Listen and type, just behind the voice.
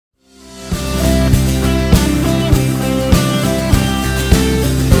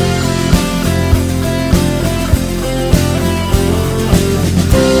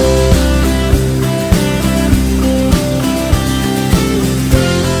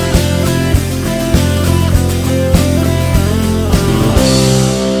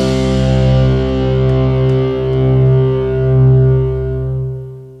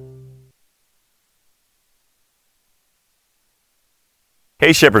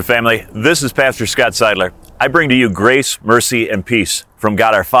Hey Shepherd family, this is Pastor Scott Seidler. I bring to you grace, mercy, and peace from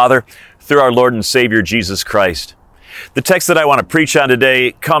God our Father through our Lord and Savior Jesus Christ. The text that I want to preach on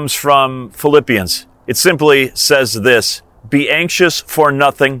today comes from Philippians. It simply says this: be anxious for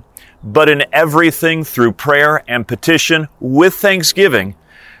nothing, but in everything through prayer and petition with thanksgiving,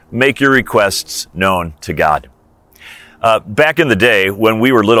 make your requests known to God. Back in the day when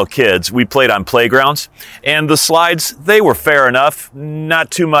we were little kids, we played on playgrounds, and the slides, they were fair enough, not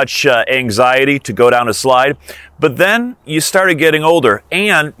too much anxiety to go down a slide. But then you started getting older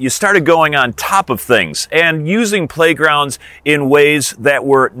and you started going on top of things and using playgrounds in ways that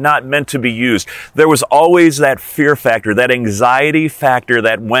were not meant to be used. There was always that fear factor, that anxiety factor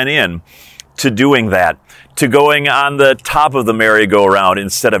that went in to doing that, to going on the top of the merry-go-round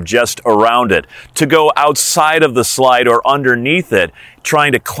instead of just around it, to go outside of the slide or underneath it,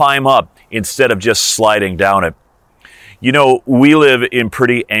 trying to climb up instead of just sliding down it. You know, we live in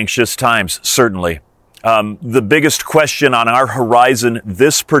pretty anxious times, certainly. The biggest question on our horizon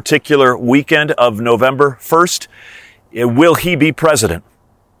this particular weekend of November 1st, will he be president?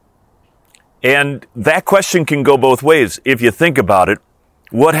 And that question can go both ways. If you think about it,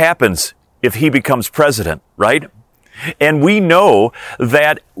 what happens if he becomes president, right? And we know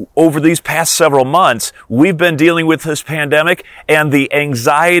that over these past several months, we've been dealing with this pandemic and the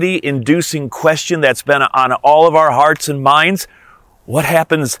anxiety-inducing question that's been on all of our hearts and minds. What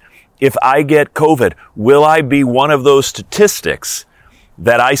happens if I get COVID? Will I be one of those statistics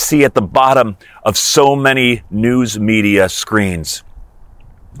that I see at the bottom of so many news media screens?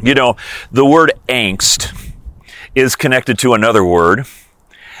 You know, the word angst is connected to another word,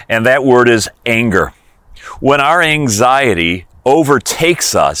 and that word is anger. When our anxiety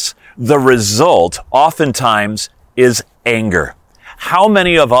overtakes us, the result oftentimes is anger. How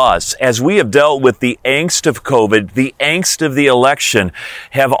many of us, as we have dealt with the angst of COVID, the angst of the election,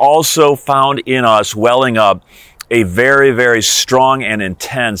 have also found in us welling up a very, very strong and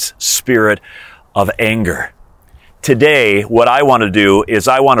intense spirit of anger? Today, what I want to do is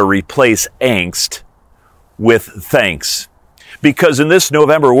I want to replace angst with thanks. Because in this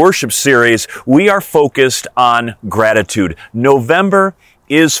November worship series, we are focused on gratitude. November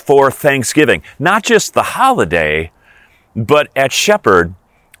is for Thanksgiving. Not just the holiday, but at Shepherd,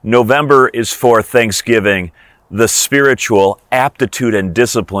 November is for Thanksgiving, the spiritual aptitude and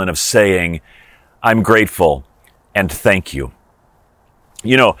discipline of saying, I'm grateful and thank you.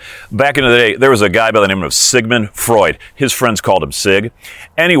 You know, back in the day, there was a guy by the name of Sigmund Freud. His friends called him Sig.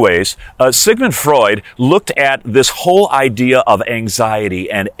 Anyways, Sigmund Freud looked at this whole idea of anxiety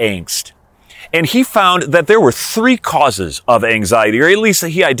and angst. And he found that there were three causes of anxiety, or at least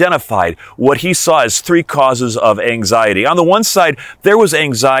he identified what he saw as three causes of anxiety. On the one side, there was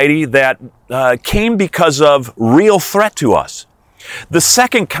anxiety that came because of real threat to us. The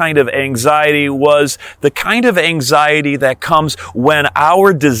second kind of anxiety was the kind of anxiety that comes when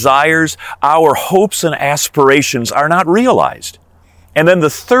our desires, our hopes and aspirations are not realized. And then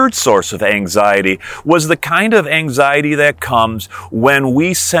the third source of anxiety was the kind of anxiety that comes when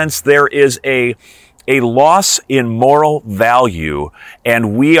we sense there is a loss in moral value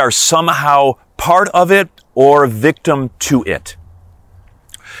and we are somehow part of it or victim to it.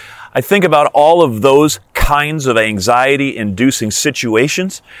 I think about all of those kinds of anxiety-inducing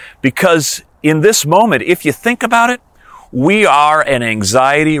situations because in this moment, if you think about it, we are an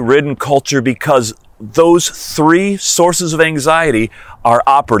anxiety-ridden culture because those three sources of anxiety are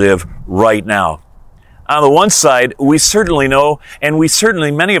operative right now. On the one side, we certainly know, and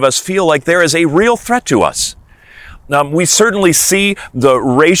many of us feel like there is a real threat to us. We certainly see the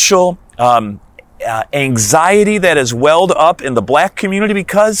racial anxiety that is welled up in the black community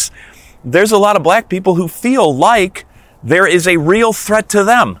because there's a lot of black people who feel like there is a real threat to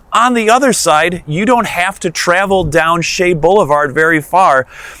them. On the other side, you don't have to travel down Shea Boulevard very far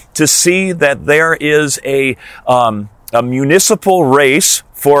to see that there is a municipal race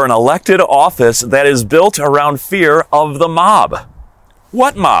for an elected office that is built around fear of the mob.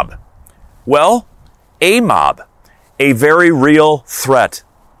 What mob? Well, a mob. A very real threat.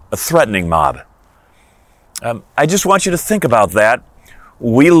 A threatening mob. I just want you to think about that.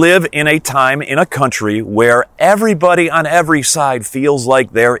 We live in a time, in a country where everybody on every side feels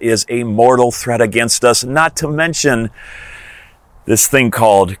like there is a mortal threat against us, not to mention this thing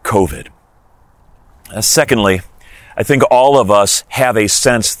called COVID. Secondly, I think all of us have a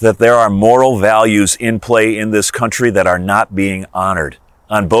sense that there are moral values in play in this country that are not being honored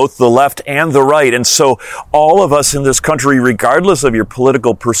on both the left and the right. And so all of us in this country, regardless of your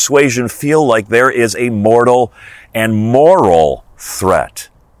political persuasion, feel like there is a mortal and moral threat.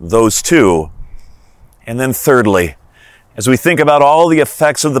 Those two. And then thirdly, As we think about all the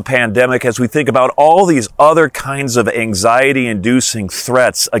effects of the pandemic, as we think about all these other kinds of anxiety-inducing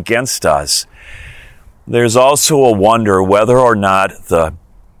threats against us, there's also a wonder whether or not the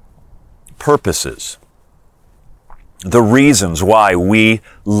purposes, the reasons why we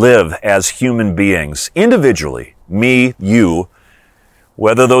live as human beings, individually, me, you,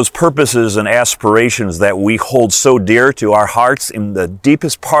 whether those purposes and aspirations that we hold so dear to our hearts in the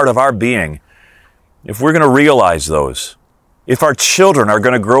deepest part of our being, if we're going to realize those, if our children are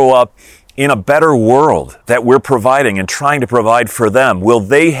going to grow up in a better world that we're providing and trying to provide for them, will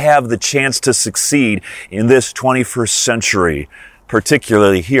they have the chance to succeed in this 21st century,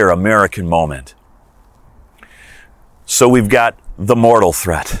 particularly here, American moment? So we've got the mortal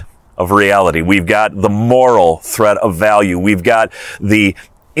threat of reality. We've got the moral threat of value. We've got the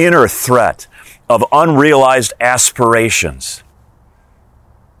inner threat of unrealized aspirations.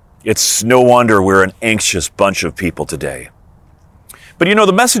 It's no wonder we're an anxious bunch of people today. But you know,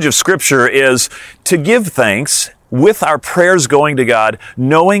 the message of Scripture is to give thanks with our prayers going to God,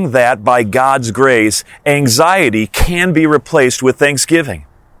 knowing that by God's grace, anxiety can be replaced with thanksgiving.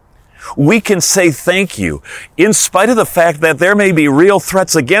 We can say thank you. In spite of the fact that there may be real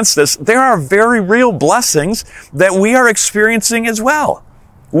threats against us, there are very real blessings that we are experiencing as well.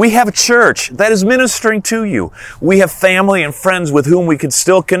 We have a church that is ministering to you. We have family and friends with whom we can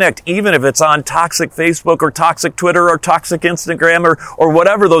still connect, even if it's on toxic Facebook or toxic Twitter or toxic Instagram or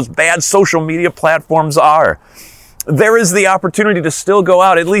whatever those bad social media platforms are. There is the opportunity to still go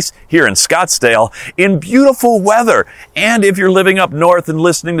out, at least here in Scottsdale, in beautiful weather. And if you're living up north and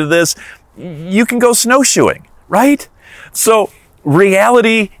listening to this, you can go snowshoeing, right? So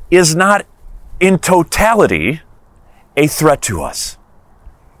reality is not in totality a threat to us.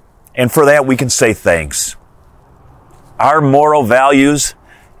 And for that, we can say thanks. Our moral values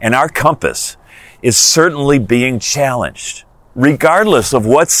and our compass is certainly being challenged. Regardless of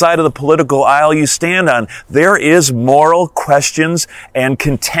what side of the political aisle you stand on, there is moral questions and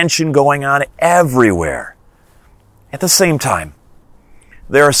contention going on everywhere. At the same time,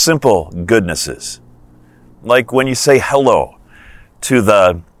 there are simple goodnesses. Like when you say hello to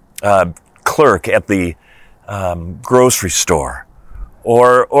the clerk at the grocery store.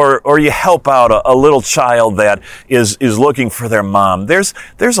 Or you help out a little child that is looking for their mom. There's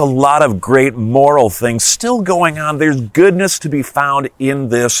a lot of great moral things still going on. There's goodness to be found in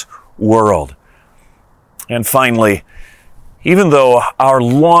this world. And finally, even though our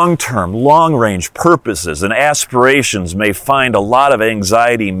long-term, long-range purposes and aspirations may find a lot of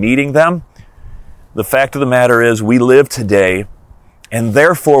anxiety meeting them, the fact of the matter is we live today, and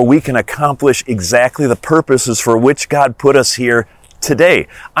therefore we can accomplish exactly the purposes for which God put us here today.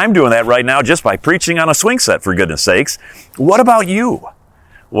 I'm doing that right now just by preaching on a swing set, for goodness sakes. What about you?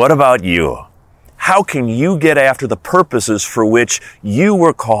 What about you? How can you get after the purposes for which you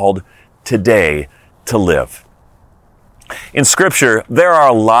were called today to live? In Scripture, there are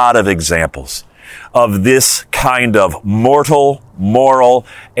a lot of examples of this kind of mortal, moral,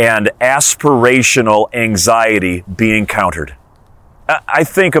 and aspirational anxiety being countered. I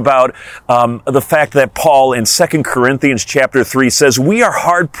think about the fact that Paul in 2 Corinthians chapter 3 says, we are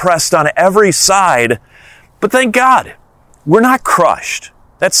hard pressed on every side, but thank God, we're not crushed.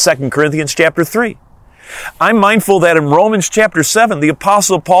 That's 2 Corinthians chapter 3. I'm mindful that in Romans chapter 7, the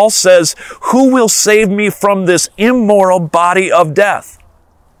Apostle Paul says, who will save me from this immoral body of death?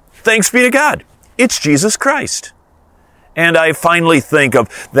 Thanks be to God. It's Jesus Christ. And I finally think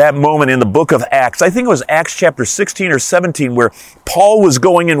of that moment in the book of Acts. I think it was Acts chapter 16 or 17 where Paul was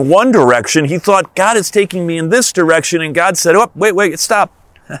going in one direction. He thought, God is taking me in this direction. And God said, oh, wait, stop.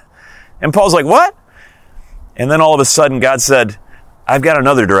 And Paul's like, what? And then all of a sudden God said, I've got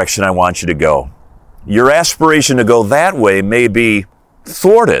another direction I want you to go. Your aspiration to go that way may be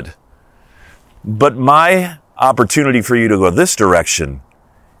thwarted, but my opportunity for you to go this direction,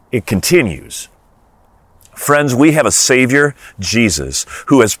 it continues. Friends, we have a Savior, Jesus,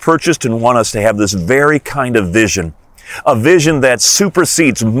 who has purchased and wants us to have this very kind of vision. A vision that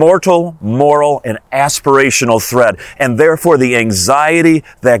supersedes mortal, moral, and aspirational threat, and therefore the anxiety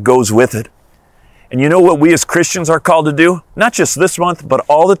that goes with it. And you know what we as Christians are called to do? Not just this month, but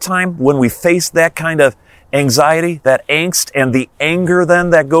all the time when we face that kind of anxiety, that angst, and the anger then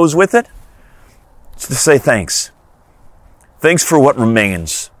that goes with it? It's to say thanks. Thanks for what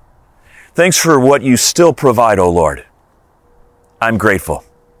remains. Thanks for what you still provide, O Lord. I'm grateful.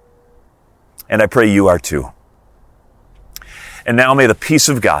 And I pray you are too. And now may the peace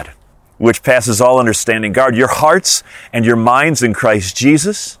of God, which passes all understanding, guard your hearts and your minds in Christ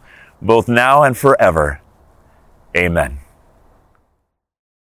Jesus, both now and forever. Amen.